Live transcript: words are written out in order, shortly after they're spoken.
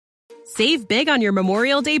Save big on your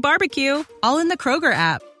Memorial Day barbecue, all in the Kroger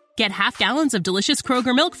app. Get half gallons of delicious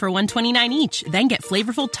Kroger milk for $1.29 each. Then get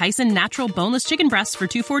flavorful Tyson natural boneless chicken breasts for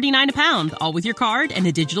 $2.49 a pound, all with your card and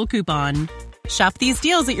a digital coupon. Shop these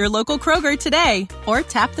deals at your local Kroger today, or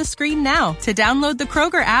tap the screen now to download the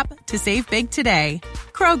Kroger app to save big today.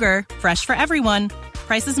 Kroger, fresh for everyone.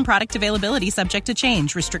 Prices and product availability subject to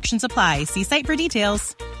change. Restrictions apply. See site for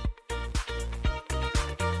details.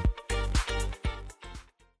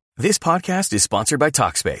 This podcast is sponsored by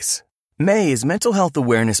Talkspace. May is Mental Health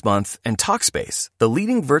Awareness Month, and Talkspace, the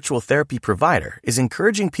leading virtual therapy provider, is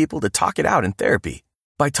encouraging people to talk it out in therapy.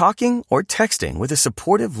 By talking or texting with a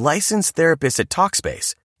supportive, licensed therapist at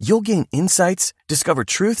Talkspace, you'll gain insights, discover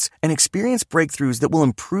truths, and experience breakthroughs that will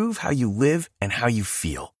improve how you live and how you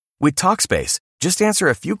feel. With Talkspace, just answer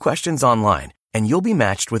a few questions online, and you'll be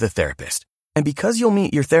matched with a therapist. And because you'll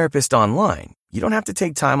meet your therapist online, you don't have to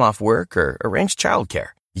take time off work or arrange childcare.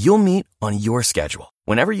 You'll meet on your schedule,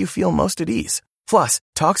 whenever you feel most at ease. Plus,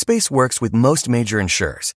 Talkspace works with most major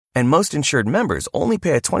insurers, and most insured members only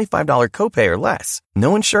pay a $25 copay or less.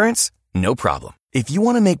 No insurance? No problem. If you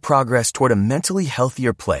want to make progress toward a mentally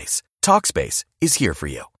healthier place, Talkspace is here for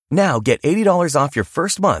you. Now get $80 off your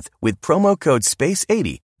first month with promo code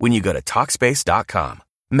SPACE80 when you go to Talkspace.com.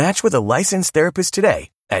 Match with a licensed therapist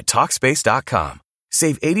today at Talkspace.com.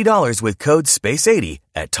 Save $80 with code SPACE80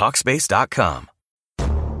 at Talkspace.com.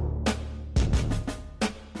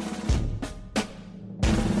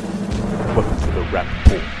 Welcome to the Rap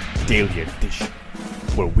Report Daily Edition,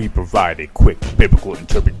 where we provide a quick biblical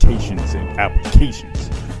interpretations and applications.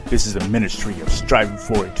 This is a ministry of striving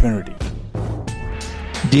for eternity.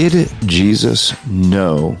 Did Jesus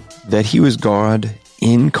know that he was God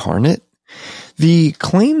incarnate? The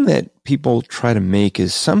claim that people try to make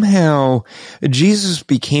is somehow Jesus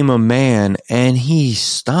became a man and he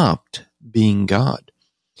stopped being God.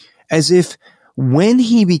 As if when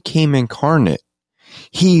he became incarnate,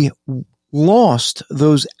 he lost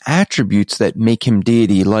those attributes that make him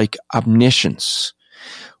deity, like omniscience.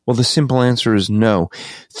 Well, the simple answer is no.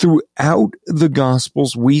 Throughout the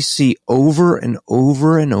Gospels, we see over and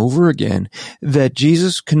over and over again that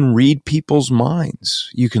Jesus can read people's minds.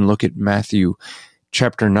 You can look at Matthew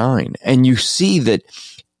chapter 9, and you see that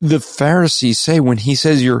the Pharisees say, when he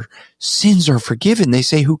says your sins are forgiven, they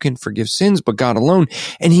say, who can forgive sins but God alone?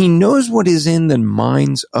 And he knows what is in the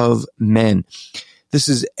minds of men. This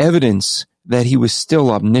is evidence that he was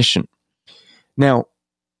still omniscient. Now,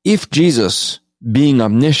 if Jesus, being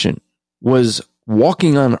omniscient, was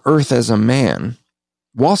walking on earth as a man,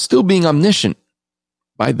 while still being omniscient,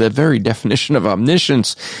 by the very definition of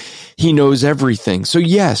omniscience, he knows everything. So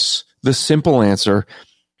yes, the simple answer,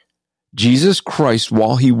 Jesus Christ,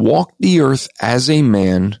 while he walked the earth as a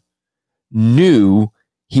man, knew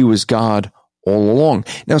he was God all along.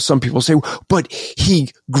 Now, some people say, but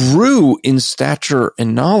he grew in stature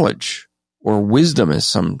and knowledge, or wisdom, as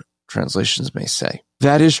some translations may say.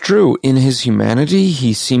 That is true. In his humanity,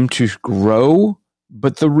 he seemed to grow,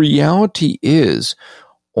 but the reality is,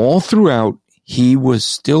 all throughout, he was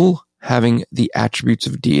still having the attributes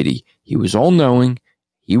of deity. He was all-knowing,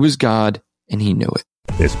 he was God, and he knew it.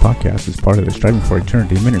 This podcast is part of the Striving for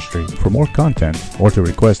Eternity ministry. For more content, or to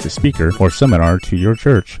request a speaker or seminar to your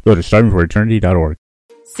church, go to strivingforeternity.org.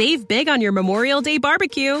 Save big on your Memorial Day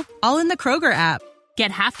barbecue, all in the Kroger app.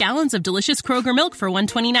 Get half gallons of delicious Kroger milk for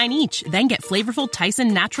 $1.29 each. Then get flavorful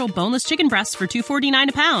Tyson natural boneless chicken breasts for $2.49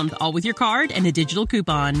 a pound, all with your card and a digital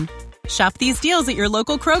coupon. Shop these deals at your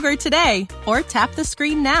local Kroger today, or tap the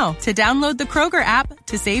screen now to download the Kroger app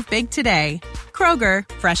to save big today. Kroger,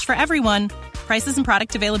 fresh for everyone. Prices and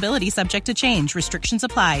product availability subject to change. Restrictions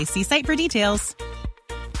apply. See site for details.